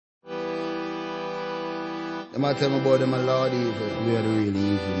Them I tell me about them a Lord evil. We are the real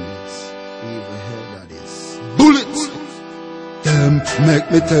evilness. Evil head that is. Bullets! Them make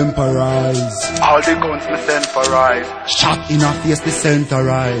me temporize. All the guns me send for rise. Shot in a face they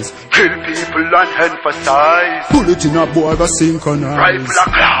centerize. Kill people and emphasize. Bullet in a boy go synchronize. Rifle a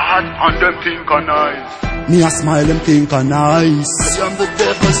clad and them think on nice. Me a smile them think a nice. I'm the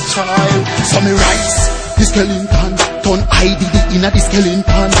devil's child. So me rise. The skeleton turn IDD in a the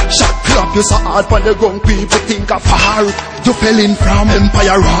skeleton. Shot clap you so hard for the ground. People think of far. You fell in from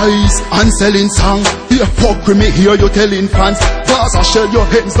Empire Rise and selling song. You fuck with me here you telling fans. GAZA shell your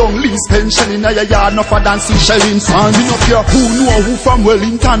hands down. Lease pension in a yard. No for dancing shelling song. Me no care who know who from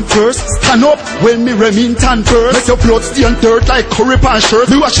Wellington first. Stand up when me Remington first. Let your blood stain dirt like curry pan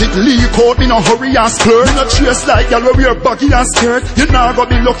shirt. Me watch it leak out. Me no hurry and splurt. Me no trace like y'all wear baggy and skirt. You now gonna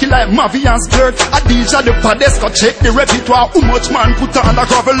be lucky like Mavi and skirt. A DJ the baddest go check the repertoire. How much man put on the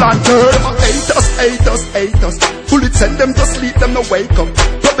gravel and dirt. Hate us. Bullets send them to sleep, them no wake up.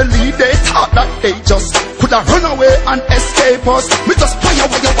 Probably they thought that they just could have run away and escape us. We just fire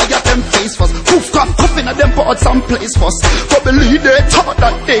them face first. Poof, coughing at them put some place first. Probably they thought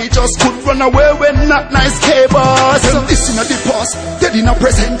that they just could run away when not nice cables. Them listen to the past, dead in a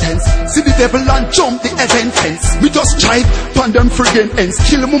present tense. See the devil and jump the event fence. We just drive pan them friggin' ends.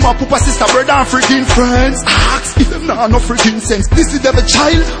 Kill mama, papa, sister, brother and friggin' friends. Ask if them nah no friggin' sense. This is the devil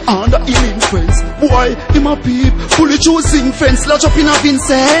child under ill influence. Boy, him a peep. Fully choosing fence, lodge up in a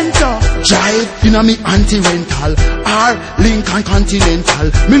Vincent. Drive in a me anti-rental or Lincoln Continental.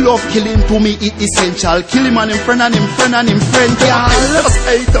 Me love killing to me it essential. Kill him and him friend and him friend and him friend.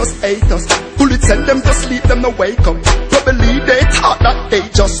 Hate us. Bullets send them to sleep, them no wake up. Probably they thought that they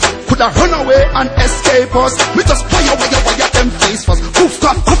just could have run away and escape us. We just fire them face first. Poof,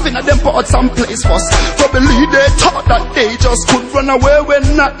 coughing at them put some place first. Probably they thought that they just could run away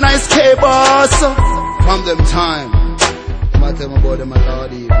when not nice cables. From them time, I tell me about them a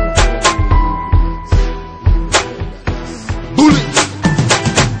Lord evil. Bullet!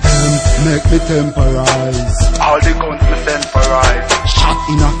 Make me temporize. All the guns me send for rise. Shot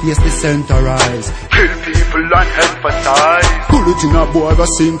in a face they centerize. Kill people and emphasize. Bullet in a boy go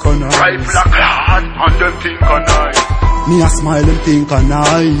synchronize. Rifle a clad and them think on nice. Me a smile and think a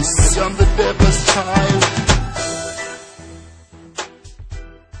nice. I'm the devil's child.